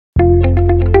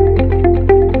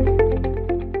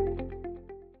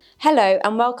Hello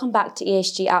and welcome back to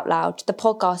ESG Out Loud, the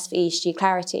podcast for ESG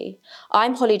Clarity.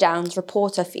 I'm Holly Downs,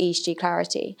 reporter for ESG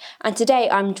Clarity, and today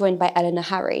I'm joined by Eleanor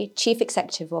Harry, Chief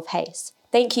Executive of Hace.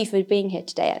 Thank you for being here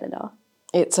today, Eleanor.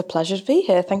 It's a pleasure to be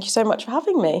here. Thank you so much for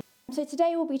having me. So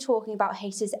today we'll be talking about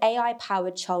Hace's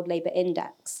AI-powered child labour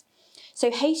index.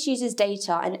 So Hace uses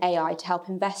data and AI to help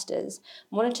investors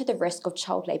monitor the risk of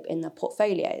child labour in their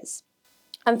portfolios.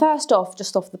 And first off,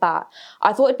 just off the bat,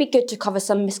 I thought it'd be good to cover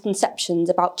some misconceptions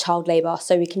about child labour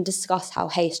so we can discuss how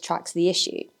Hace tracks the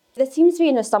issue. There seems to be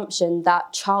an assumption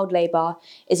that child labour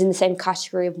is in the same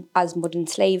category as modern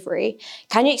slavery.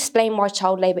 Can you explain why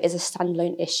child labour is a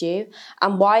standalone issue,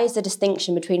 and why is the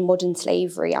distinction between modern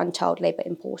slavery and child labour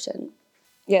important?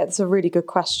 Yeah, it's a really good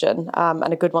question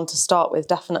and a good one to start with,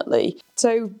 definitely.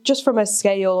 So just from a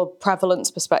scale or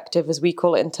prevalence perspective, as we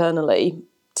call it internally,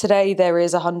 today there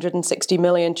is 160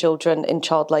 million children in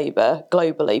child labour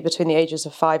globally between the ages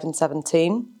of 5 and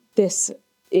 17. This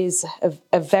is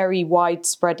a very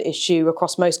widespread issue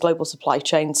across most global supply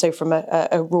chains, so from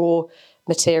a raw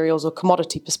materials or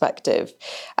commodity perspective.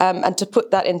 And to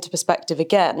put that into perspective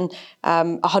again,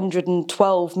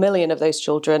 112 million of those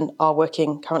children are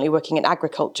currently working in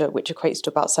agriculture, which equates to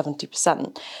about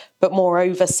 70%. But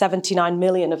moreover, 79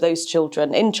 million of those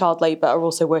children in child labour are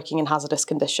also working in hazardous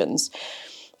conditions.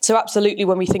 So absolutely,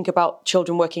 when we think about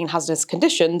children working in hazardous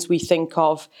conditions, we think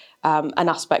of an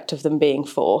aspect of them being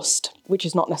forced, which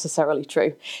is not necessarily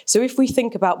true. So if we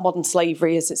think about modern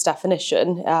slavery as its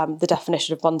definition, the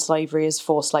definition of modern slavery is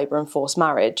forced labour and forced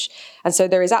marriage. And so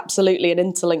there is absolutely an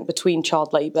interlink between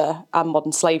child labour and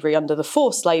modern slavery under the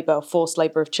forced labour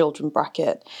of children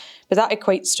bracket. But that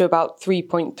equates to about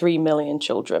 3.3 million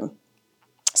children.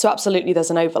 So absolutely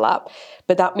there's an overlap,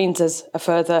 but that means there's a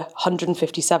further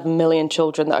 157 million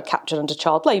children that are captured under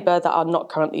child labour that are not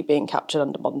currently being captured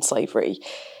under modern slavery.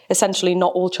 Essentially,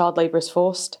 not all child labour is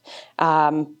forced.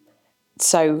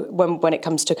 So when it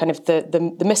comes to kind of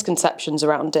the misconceptions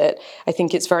around it, I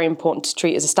think it's very important to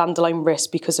treat it as a standalone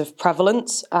risk because of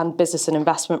prevalence and business and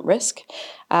investment risk,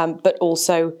 but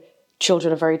also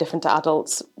children are very different to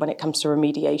adults when it comes to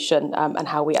remediation and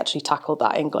how we actually tackle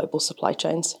that in global supply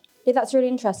chains. Yeah, that's really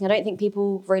interesting. I don't think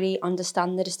people really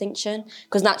understand the distinction,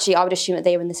 because naturally I would assume that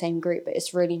they were in the same group, but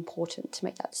it's really important to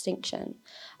make that distinction.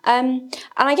 And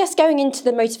I guess going into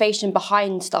the motivation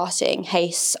behind starting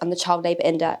Hace and the Child Labour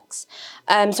Index.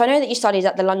 So I know that you studied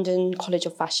at the London College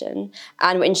of Fashion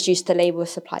and were introduced to labour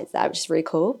supplies there, which is really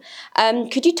cool.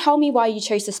 Could you tell me why you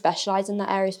chose to specialise in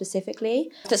that area specifically?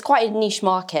 So it's quite a niche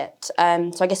market.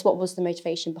 So I guess what was the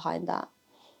motivation behind that?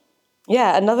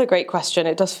 Yeah, another great question.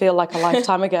 It does feel like a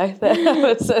lifetime ago that I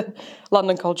was at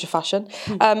London College of Fashion.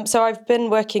 So I've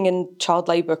been working in child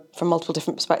labour from multiple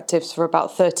different perspectives for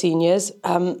about 13 years.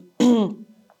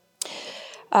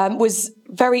 Was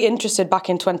very interested back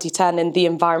in 2010 in the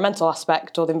environmental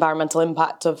aspect or the environmental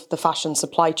impact of the fashion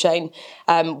supply chain,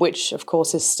 which of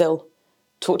course is still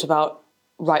talked about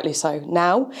rightly so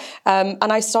now.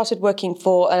 And I started working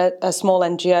for a small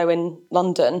NGO in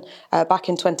London back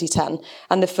in 2010.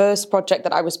 And the first project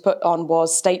that I was put on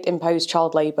was state-imposed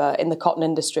child labour in the cotton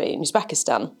industry in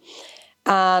Uzbekistan.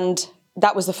 And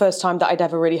that was the first time that I'd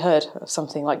ever really heard of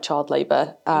something like child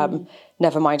labour,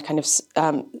 never mind kind of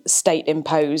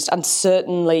state-imposed, and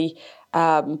certainly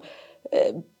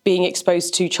being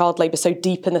exposed to child labour so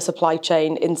deep in the supply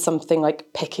chain in something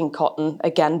like picking cotton,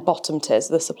 again, bottom tiers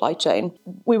of the supply chain.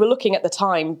 We were looking at the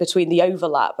time between the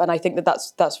overlap, and I think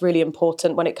that's really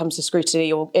important when it comes to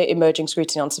scrutiny or emerging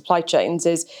scrutiny on supply chains,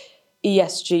 is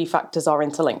ESG factors are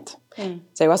interlinked.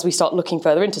 So as we start looking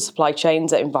further into supply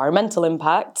chains, at environmental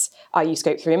impacts, i.e.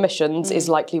 Scope 3 emissions, is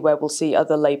likely where we'll see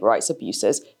other labour rights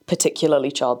abuses,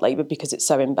 particularly child labour, because it's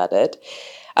so embedded.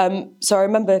 So I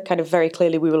remember kind of very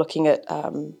clearly we were looking at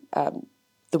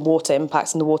the water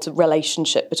impacts and the water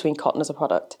relationship between cotton as a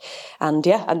product. And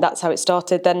that's how it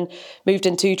started. Then moved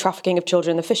into trafficking of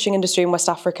children in the fishing industry in West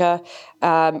Africa,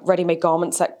 ready-made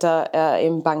garment sector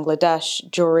in Bangladesh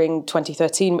during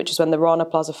 2013, which is when the Rana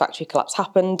Plaza factory collapse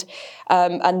happened.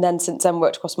 And then since then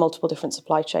worked across multiple different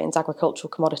supply chains, agricultural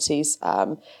commodities,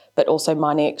 but also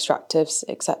mining extractives,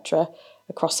 etc.,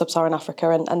 across sub-Saharan Africa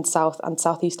and South and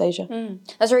Southeast Asia.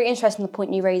 That's really interesting, the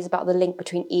point you raised about the link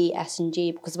between E, S and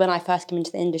G, because when I first came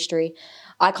into the industry,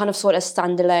 I kind of saw it as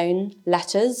standalone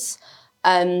letters.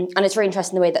 And it's really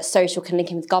interesting the way that social can link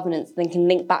in with governance and then can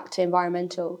link back to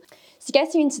environmental. So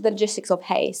getting into the logistics of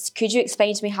Hace, could you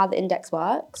explain to me how the index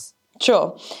works?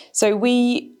 Sure. So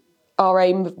our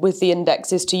aim with the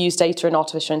index is to use data and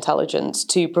artificial intelligence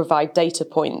to provide data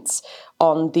points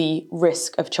on the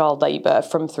risk of child labour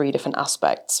from 3 different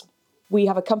aspects. We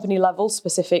have a company level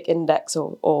specific index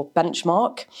or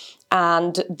benchmark,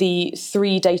 and the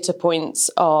 3 data points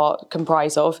are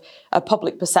comprised of a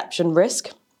public perception risk.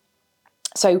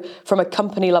 So from a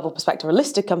company level perspective, a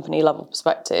listed company level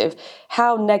perspective,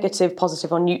 how negative,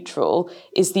 positive or neutral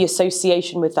is the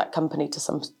association with that company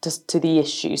to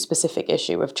the specific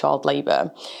issue of child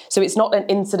labour. So it's not an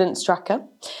incidence tracker,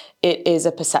 it is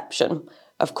a perception.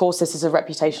 Of course, this is a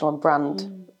reputational and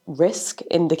brand risk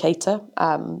indicator.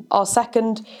 Our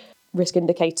second risk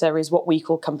indicator is what we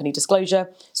call company disclosure.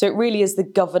 So it really is the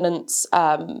governance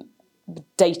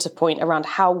data point around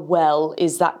how well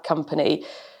is that company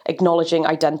acknowledging,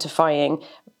 identifying,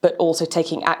 but also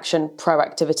taking action,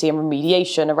 proactivity and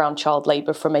remediation around child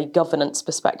labour from a governance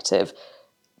perspective,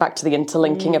 back to the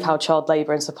interlinking of how child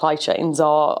labour and supply chains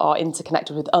are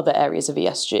interconnected with other areas of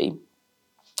ESG.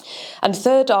 And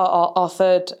third, our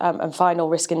third and final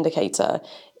risk indicator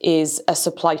is a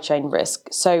supply chain risk.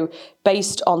 So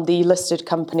based on the listed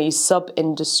company's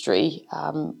sub-industry,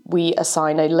 we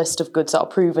assign a list of goods that are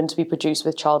proven to be produced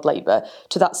with child labour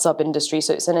to that sub-industry.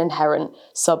 So it's an inherent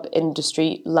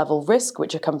sub-industry level risk,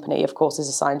 which a company, of course, is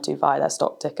assigned to via their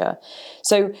stock ticker.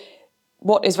 So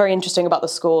what is very interesting about the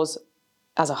scores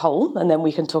as a whole, and then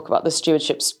we can talk about the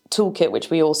stewardship toolkit,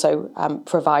 which we also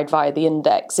provide via the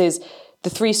index, is the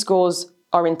 3 scores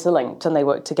are interlinked and they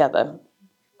work together.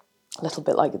 A little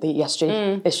bit like the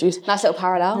ESG issues. Nice little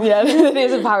parallel. Yeah, it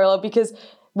is a parallel because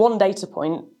one data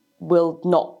point will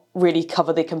not really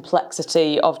cover the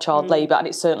complexity of child labour, and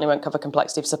it certainly won't cover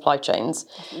complexity of supply chains.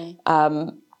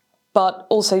 Definitely. But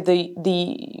also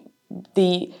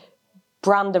the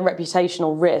brand and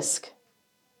reputational risk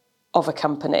of a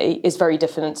company is very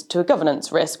different to a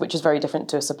governance risk, which is very different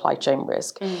to a supply chain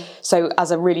risk. So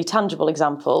as a really tangible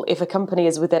example, if a company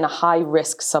is within a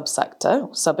high-risk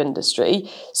subsector, sub-industry,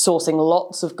 sourcing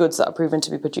lots of goods that are proven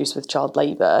to be produced with child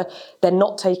labour, they're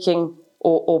not taking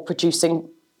or producing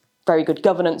very good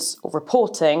governance or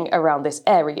reporting around this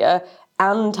area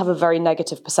and have a very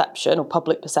negative perception or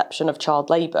public perception of child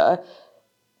labour,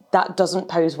 that doesn't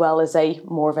pose well as a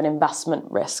more of an investment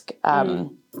risk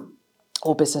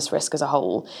or business risk as a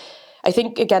whole. I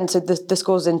think, again, so the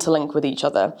scores interlink with each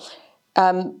other.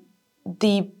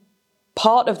 The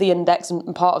part of the index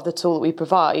and part of the tool that we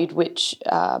provide, which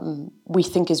we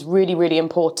think is really, really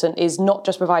important, is not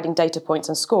just providing data points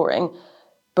and scoring,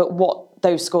 but what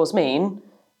those scores mean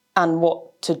and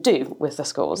what to do with the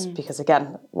scores. Because,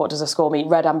 again, what does a score mean?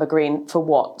 Red, amber, green, for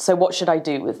what? So what should I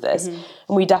do with this? And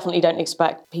we definitely don't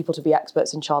expect people to be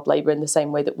experts in child labour in the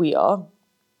same way that we are.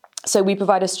 So we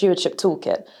provide a stewardship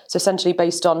toolkit. So essentially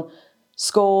based on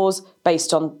scores,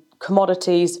 based on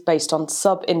commodities, based on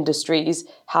sub-industries,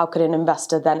 how can an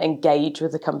investor then engage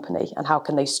with the company and how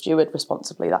can they steward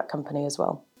responsibly that company as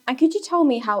well? And could you tell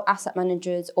me how asset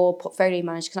managers or portfolio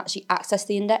managers can actually access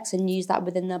the index and use that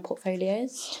within their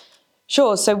portfolios?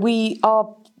 Sure. So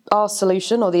our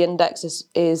solution or the index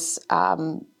is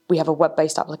we have a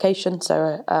web-based application,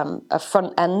 so a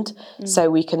front end,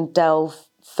 so we can delve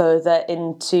further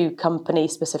into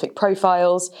company-specific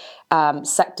profiles,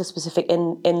 sector-specific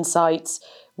insights.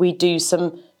 We do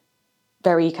some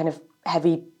very kind of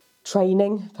heavy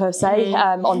training, per se,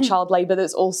 on child labour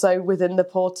that's also within the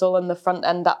portal and the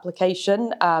front-end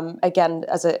application, again,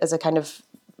 as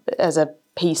a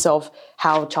piece of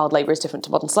how child labour is different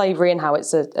to modern slavery and how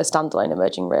it's a standalone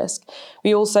emerging risk.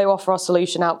 We also offer our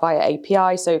solution out via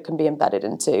API, so it can be embedded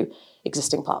into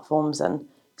existing platforms and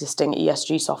existing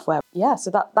ESG software. Yeah, so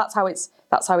that's how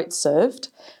it's served.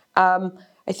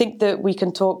 I think that we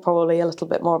can talk probably a little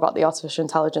bit more about the artificial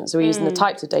intelligence we're using, the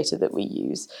types of data that we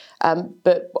use.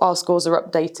 But our scores are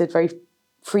updated very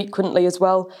frequently as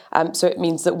well. So it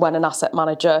means that when an asset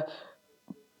manager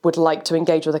would like to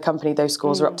engage with a company, those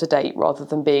scores are up to date rather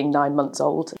than being 9 months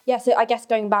old. Yeah, so I guess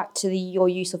going back to your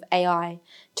use of AI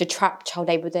to track child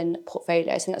labour within portfolios,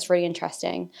 I think that's really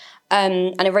interesting.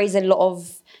 And it raises a lot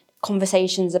of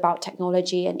conversations about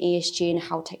technology and ESG and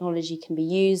how technology can be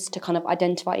used to kind of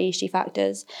identify ESG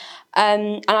factors.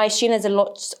 And I assume there's a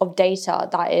lot of data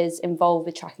that is involved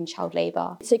with tracking child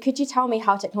labour. So could you tell me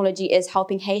how technology is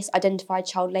helping Hace identify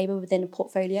child labour within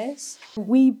portfolios?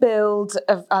 We build,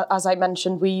 as I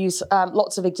mentioned, we use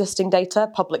lots of existing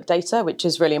data, public data, which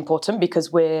is really important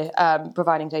because we're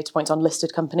providing data points on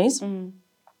listed companies.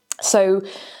 So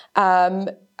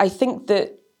I think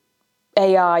that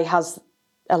AI has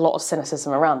a lot of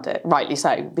cynicism around it, rightly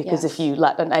so, because if you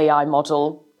let an AI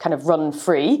model kind of run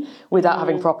free without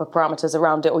having proper parameters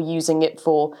around it or using it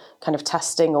for kind of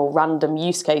testing or random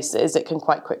use cases, it can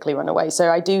quite quickly run away. So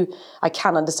I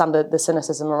can understand the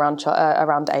cynicism around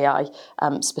AI,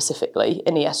 specifically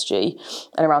in ESG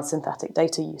and around synthetic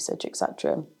data usage,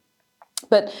 etc.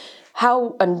 But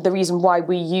how, and the reason why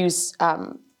we use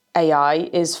AI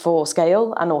is for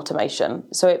scale and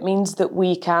automation. So it means that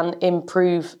we can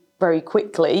improve very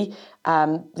quickly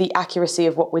the accuracy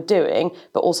of what we're doing,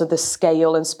 but also the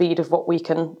scale and speed of what we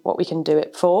can do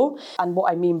it for. And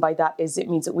what I mean by that is it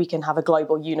means that we can have a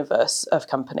global universe of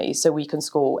companies, so we can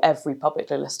score every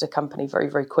publicly listed company very,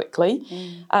 very quickly.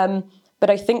 But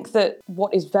I think that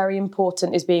what is very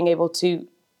important is being able to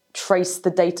trace the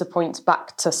data points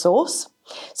back to source.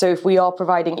 So if we are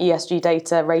providing ESG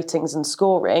data, ratings and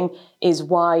scoring, is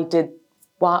why did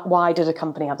a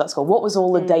company have that score? What was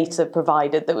all the data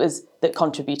provided that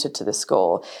contributed to the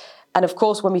score? And of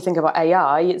course, when we think about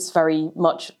AI,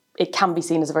 it can be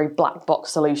seen as a very black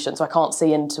box solution. So I can't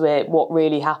see into it what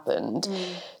really happened.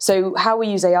 So how we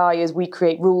use AI is we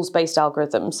create rules-based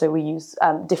algorithms. So we use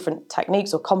different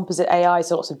techniques or composite AI,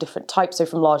 so lots of different types. So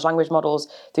from large language models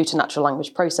through to natural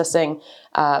language processing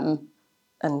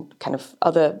and kind of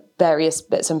other various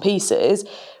bits and pieces.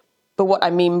 But what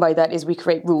I mean by that is we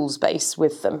create rules base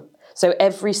with them. So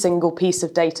every single piece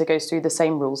of data goes through the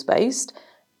same rules based,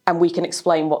 and we can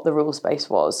explain what the rules base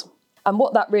was. And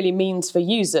what that really means for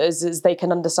users is they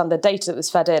can understand the data that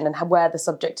was fed in and where the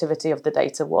subjectivity of the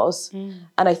data was.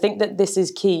 And I think that this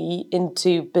is key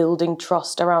into building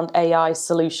trust around AI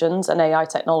solutions and AI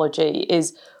technology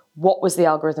is what was the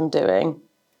algorithm doing?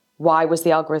 Why was the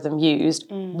algorithm used?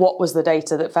 What was the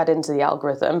data that fed into the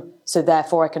algorithm? So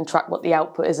therefore I can track what the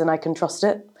output is and I can trust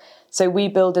it. So we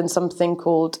build in something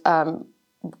called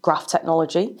graph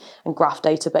technology and graph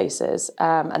databases.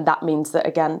 And that means that,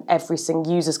 again,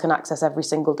 users can access every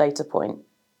single data point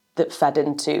that fed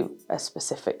into a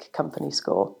specific company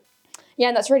score. Yeah,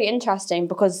 and that's really interesting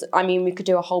because, I mean, we could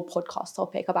do a whole podcast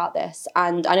topic about this.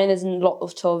 And I know there's a lot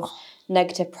of sort of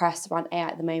negative press around AI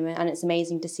at the moment, and it's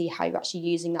amazing to see how you're actually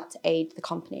using that to aid the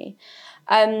company.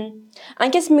 I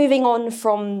guess moving on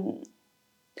from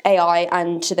AI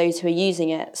and to those who are using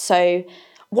it. So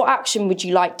what action would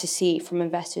you like to see from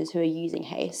investors who are using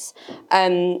Hace?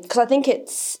 Because I think it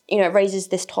raises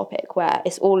this topic where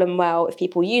it's all and well if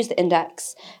people use the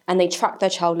index and they track their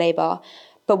child labour,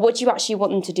 but what do you actually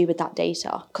want them to do with that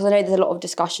data? Because I know there's a lot of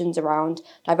discussions around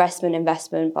divestment,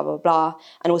 investment, blah, blah, blah,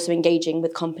 and also engaging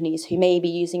with companies who may be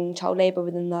using child labour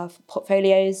within their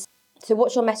portfolios. So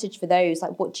what's your message for those?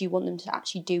 Like, what do you want them to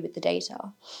actually do with the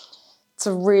data? It's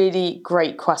a really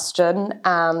great question.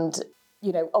 And,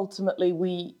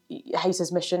 ultimately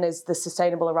Hace's mission is the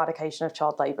sustainable eradication of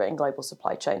child labour in global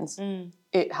supply chains.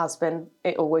 It has been,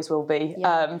 it always will be.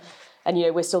 Yeah. And,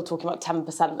 we're still talking about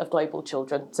 10% of global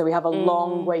children. So we have a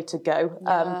long way to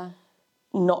go,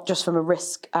 not just from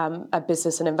a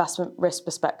business and investment risk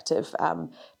perspective,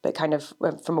 but kind of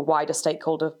from a wider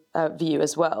stakeholder view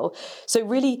as well. So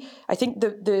really, I think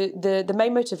the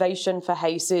main motivation for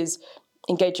Hace is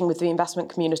engaging with the investment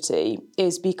community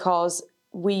is because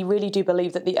we really do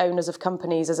believe that the owners of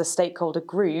companies as a stakeholder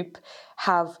group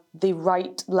have the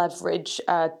right leverage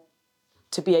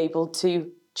to be able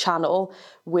to channel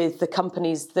with the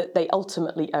companies that they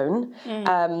ultimately own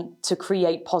to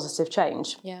create positive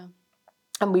change. Yeah.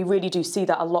 And we really do see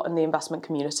that a lot in the investment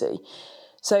community.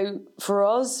 So for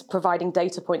us, providing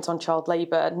data points on child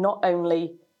labour not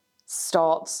only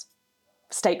starts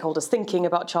stakeholders thinking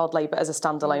about child labour as a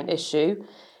standalone issue,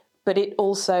 but it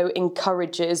also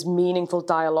encourages meaningful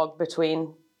dialogue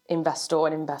between investor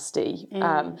and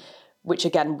investee, which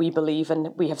again, we believe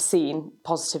and we have seen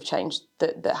positive change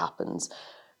that happens.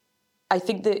 I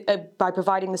think that by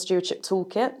providing the stewardship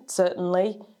toolkit,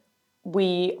 certainly,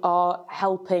 we are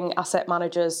helping asset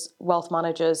managers, wealth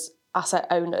managers, asset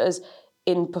owners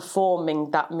in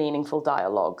performing that meaningful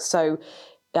dialogue. So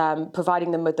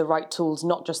providing them with the right tools,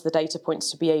 not just the data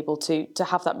points, to be able to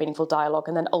have that meaningful dialogue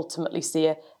and then ultimately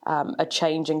see a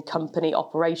change in company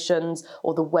operations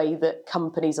or the way that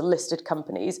companies and listed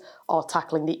companies are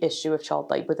tackling the issue of child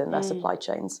labour within their supply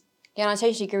chains. Yeah, and I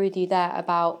totally agree with you there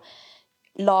about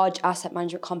large asset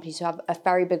management companies who have a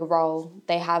very big role.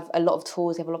 They have a lot of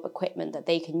tools, they have a lot of equipment that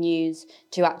they can use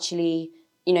to actually,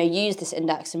 use this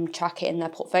index and track it in their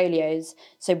portfolios.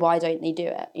 So why don't they do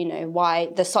it? Why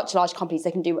they're such large companies,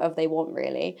 they can do whatever they want,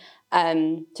 really.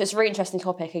 So it's a really interesting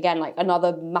topic. Again, like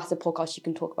another massive podcast you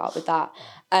can talk about with that.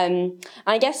 And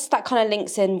I guess that kind of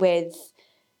links in with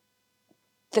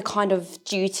the kind of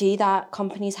duty that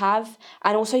companies have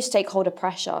and also stakeholder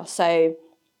pressure. So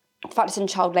practicing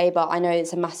child labour, I know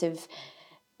there's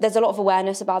a lot of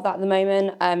awareness about that at the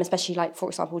moment, especially like, for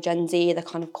example, Gen Z, they're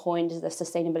kind of coined as the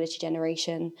sustainability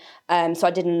generation. So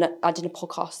I did a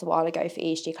podcast a while ago for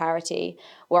ESG Clarity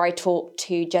where I talked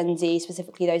to Gen Z,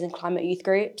 specifically those in climate youth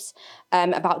groups,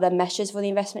 about their measures for the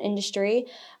investment industry.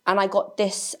 And I got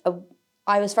this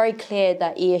I was very clear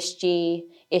that ESG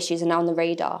issues are now on the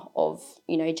radar of,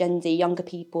 Gen Z, younger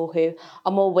people who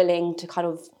are more willing to kind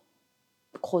of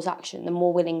cause action, they're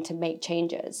more willing to make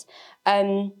changes.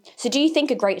 So do you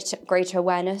think a greater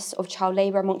awareness of child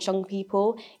labour amongst young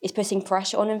people is putting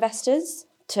pressure on investors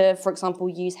to, for example,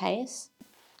 use Hace?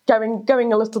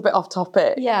 Going a little bit off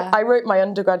topic, Yeah. I wrote my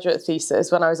undergraduate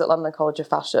thesis when I was at London College of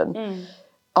Fashion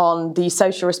on the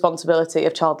social responsibility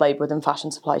of child labour within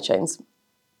fashion supply chains.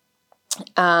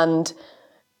 And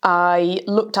I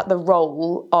looked at the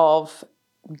role of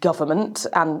government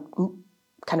and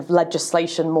kind of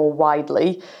legislation more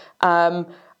widely.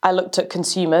 I looked at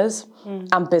consumers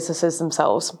and businesses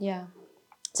themselves. Yeah.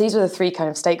 So these were the three kind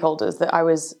of stakeholders that I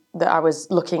was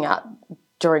looking at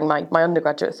during my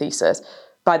undergraduate thesis.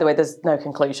 By the way, there's no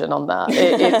conclusion on that.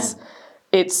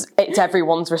 It's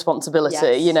everyone's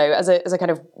responsibility, Yes. as a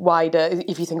kind of wider,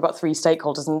 if you think about three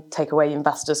stakeholders and take away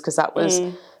investors, because that was,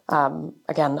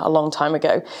 again, a long time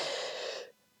ago.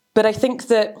 But I think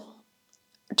that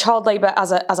child labour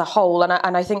as a whole,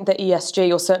 and I think that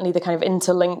ESG, or certainly the kind of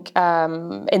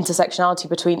intersectionality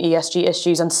between ESG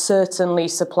issues and certainly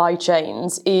supply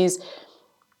chains, it's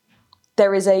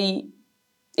a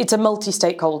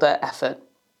multi-stakeholder effort.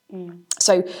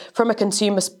 So from a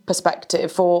consumer perspective,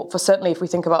 for certainly if we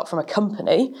think about from a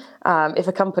company, if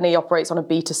a company operates on a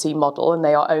B2C model and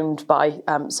they are owned by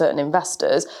certain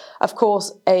investors, of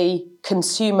course, a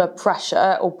consumer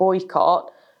pressure or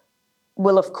boycott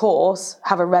will, of course,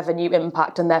 have a revenue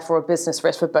impact and therefore a business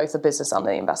risk for both the business and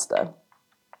the investor.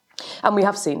 And we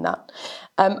have seen that.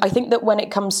 I think that when it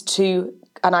comes to,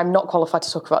 and I'm not qualified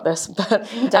to talk about this, but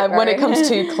when it comes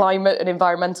to climate and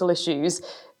environmental issues,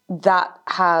 that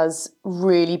has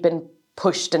really been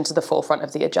pushed into the forefront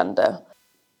of the agenda.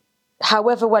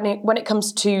 However, when it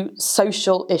comes to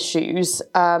social issues,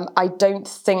 I don't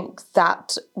think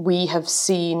that we have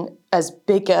seen as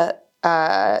bigger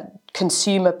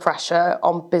consumer pressure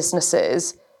on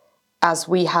businesses as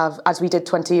we did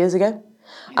 20 years ago.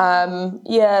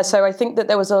 So I think that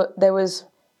there was,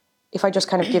 if I just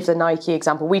kind of give the Nike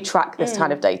example, we track this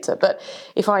kind of data, but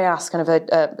if I ask kind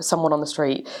of someone on the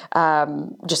street,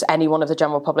 just anyone of the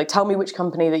general public, tell me which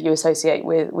company that you associate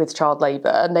with child labour,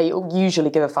 and they usually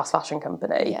give a fast fashion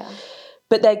company. Yeah.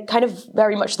 But they're kind of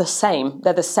very much the same.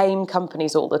 They're the same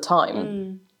companies all the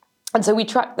time. And so we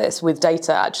track this with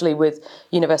data, actually, with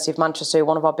University of Manchester,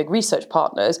 one of our big research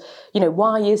partners.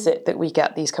 Why is it that we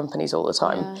get these companies all the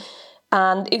time? Yeah.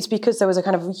 And it's because there was a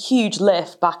kind of huge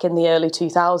lift back in the early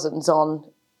 2000s on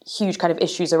huge kind of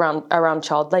issues around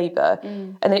child labour.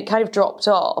 And then it kind of dropped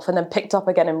off and then picked up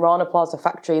again in Rana Plaza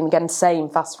factory and again, same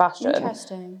fast fashion.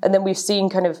 Interesting. And then we've seen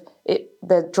kind of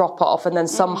the drop off and then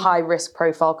some high risk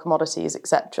profile commodities,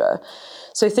 etc.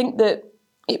 So I think that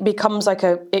it becomes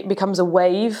a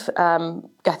wave.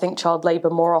 I think child labour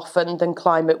more often than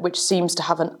climate, which seems to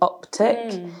have an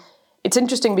uptick. It's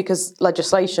interesting because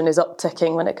legislation is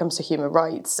upticking when it comes to human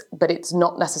rights, but it's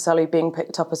not necessarily being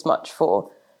picked up as much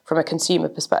from a consumer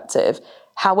perspective.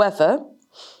 However,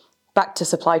 back to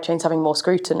supply chains having more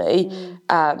scrutiny,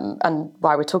 and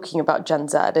why we're talking about Gen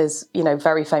Z is,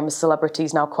 very famous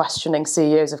celebrities now questioning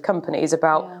CEOs of companies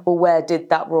about, well, where did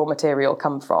that raw material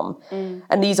come from?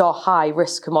 And these are high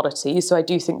risk commodities, so I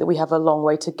do think that we have a long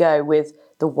way to go with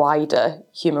the wider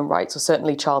human rights, or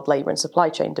certainly child labour and supply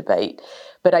chain debate.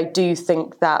 But I do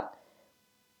think that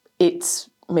it's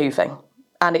moving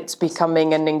and it's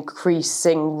becoming an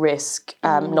increasing risk,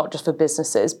 not just for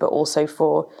businesses, but also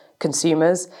for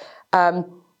consumers. I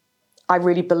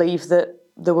really believe that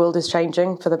the world is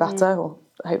changing for the better, or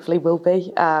hopefully will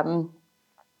be. And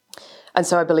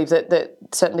so I believe that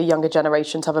certainly younger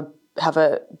generations have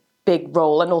a big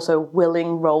role and also a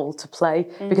willing role to play,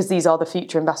 because these are the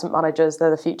future investment managers,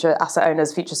 they're the future asset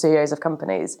owners, future CEOs of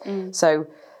companies. So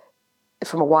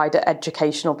from a wider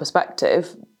educational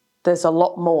perspective, there's a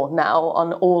lot more now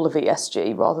on all of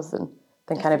ESG rather than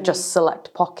kind of just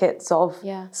select pockets of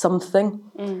something.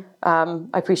 I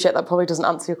appreciate that probably doesn't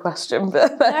answer your question,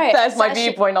 but there's my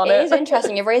viewpoint on it. It is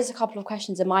interesting. It raised a couple of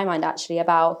questions in my mind, actually,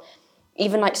 about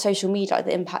even like social media, like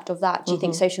the impact of that. Do you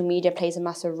think social media plays a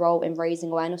massive role in raising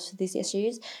awareness of these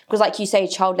issues? Because like you say,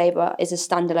 child labour is a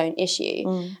standalone issue.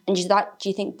 And do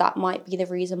you think that might be the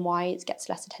reason why it gets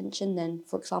less attention than,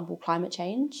 for example, climate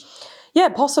change? Yeah,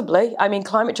 possibly. I mean,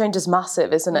 climate change is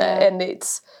massive, isn't it? And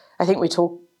I think we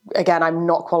talk, again, I'm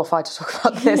not qualified to talk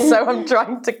about this, so I'm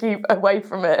trying to keep away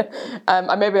from it.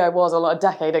 And maybe I was a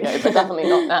decade ago, but definitely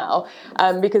not now.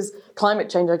 Because climate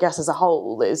change, I guess, as a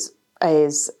whole is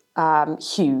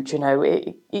huge.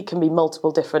 It can be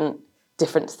multiple different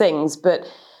things, but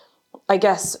I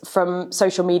guess from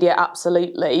social media,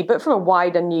 absolutely, but from a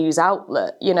wider news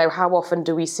outlet, how often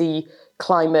do we see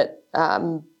climate,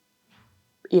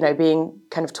 being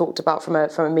kind of talked about from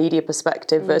a media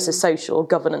perspective versus social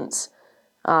governance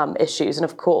issues? And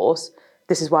of course,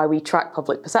 this is why we track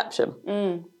public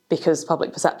perception, because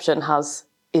public perception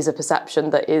is a perception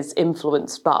that is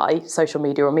influenced by social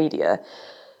media or media.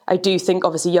 I do think,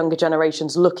 obviously, younger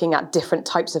generations looking at different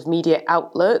types of media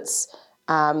outlets.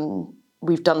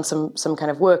 We've done some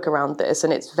kind of work around this,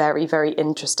 and it's very, very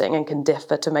interesting and can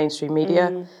differ to mainstream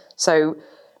media. So,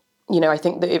 I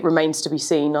think that it remains to be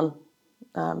seen.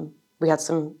 We had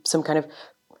some kind of,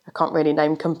 I can't really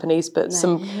name companies, but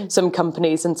some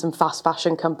companies and some fast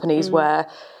fashion companies where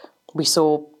we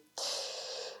saw,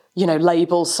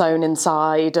 labels sewn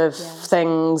inside of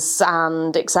things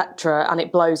and etc. And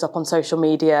it blows up on social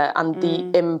media, and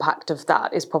the impact of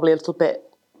that is probably a little bit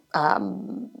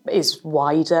is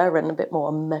wider and a bit more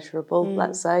unmeasurable,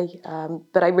 let's say.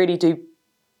 But I really do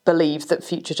believe that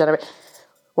future generations...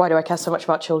 Why do I care so much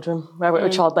about children? I work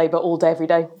with child labour all day, every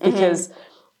day, because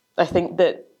I think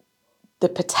that the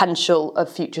potential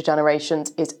of future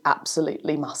generations is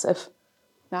absolutely massive.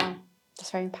 Wow,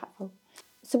 that's very impactful.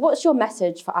 So what's your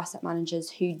message for asset managers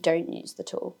who don't use the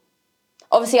tool?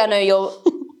 Obviously, I know your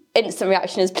instant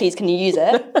reaction is, please, can you use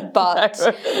it? But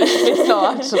No, it's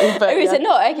not actually. But is it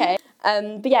not? Okay.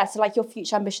 But yeah, so like your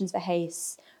future ambitions for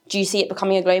Hace, do you see it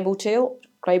becoming a global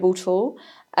tool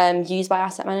used by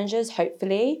asset managers,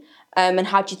 hopefully? And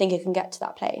how do you think it can get to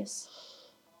that place?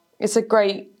 It's a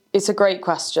great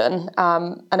question.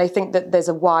 And I think that there's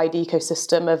a wide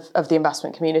ecosystem of the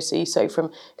investment community. So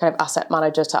from kind of asset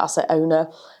manager to asset owner,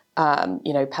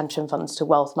 pension funds to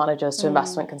wealth managers to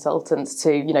investment consultants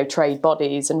to, trade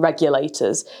bodies and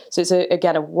regulators. So it's,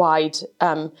 again, a wide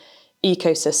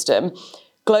ecosystem.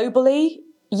 Globally,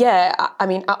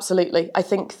 absolutely. I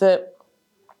think that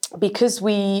because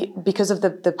of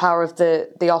the power of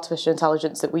the artificial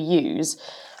intelligence that we use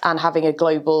and having a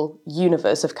global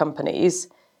universe of companies,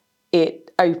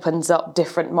 it opens up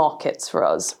different markets for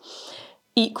us.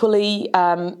 Equally,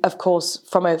 of course,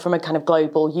 from a kind of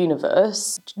global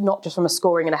universe, not just from a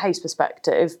scoring and a Hace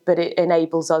perspective, but it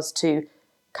enables us to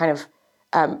kind of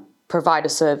provide a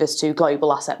service to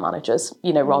global asset managers,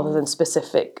 rather than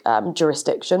specific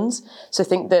jurisdictions. So I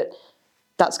think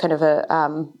that's kind of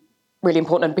a really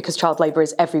important, because child labour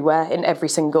is everywhere in every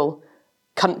single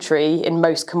country, in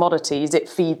most commodities. It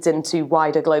feeds into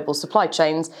wider global supply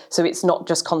chains, so it's not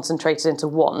just concentrated into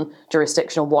one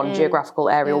jurisdiction or one geographical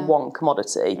area or one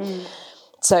commodity.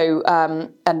 So,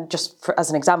 and just as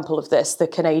an example of this, the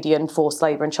Canadian Forced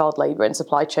Labour and Child Labour in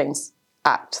Supply Chains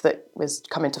Act that was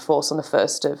come into force on the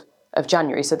 1st of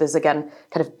January. So there's, again,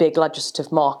 kind of big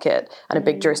legislative market and a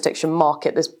big jurisdiction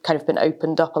market that's kind of been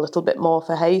opened up a little bit more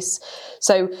for Hace.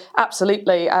 So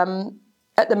absolutely.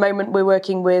 At the moment, we're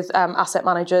working with asset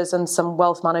managers and some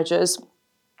wealth managers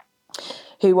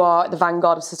who are the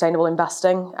vanguard of sustainable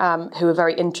investing, who are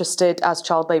very interested as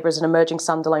child labour as an emerging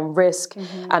standalone risk,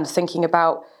 and thinking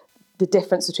about the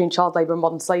difference between child labour and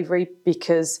modern slavery,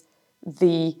 because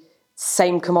the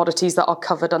same commodities that are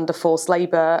covered under forced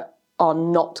labour are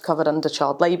not covered under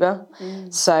child labour.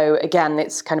 So again,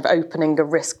 it's kind of opening a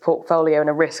risk portfolio and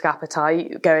a risk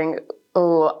appetite, going,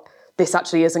 this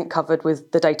actually isn't covered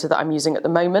with the data that I'm using at the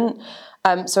moment.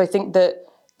 So I think that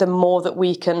the more that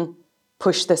we can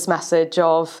push this message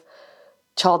of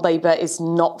child labour is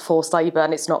not forced labour,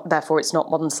 and therefore it's not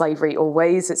modern slavery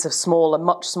always, it's a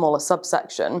much smaller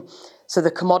subsection. So the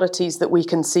commodities that we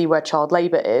can see where child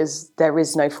labour is, there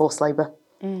is no forced labour.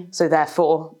 So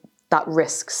therefore that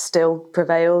risk still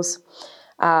prevails.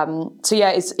 So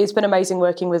yeah, it's been amazing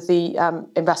working with the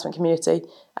investment community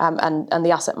and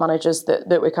the asset managers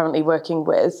that we're currently working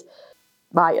with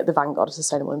at the vanguard of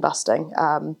sustainable investing.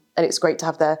 And it's great to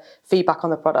have their feedback on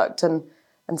the product and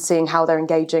seeing how they're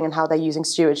engaging and how they're using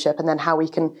stewardship, and then how we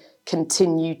can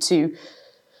continue to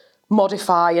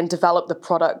modify and develop the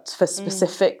product for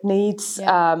specific needs.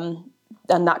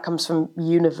 And that comes from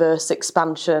universe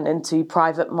expansion into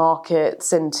private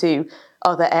markets, into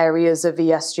other areas of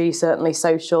ESG, certainly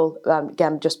social,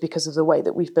 again, just because of the way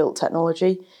that we've built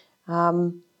technology.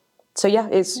 So yeah,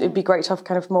 it'd be great to have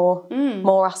kind of more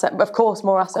asset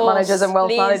managers and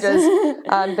wealth managers.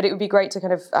 But it would be great to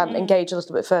kind of engage a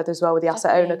little bit further as well with the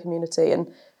asset owner community and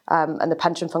the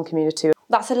pension fund community.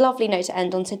 That's a lovely note to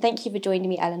end on. So thank you for joining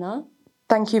me, Eleanor.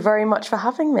 Thank you very much for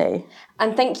having me.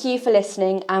 And thank you for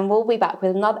listening. And we'll be back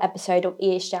with another episode of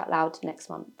ESG Out Loud next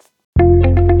month.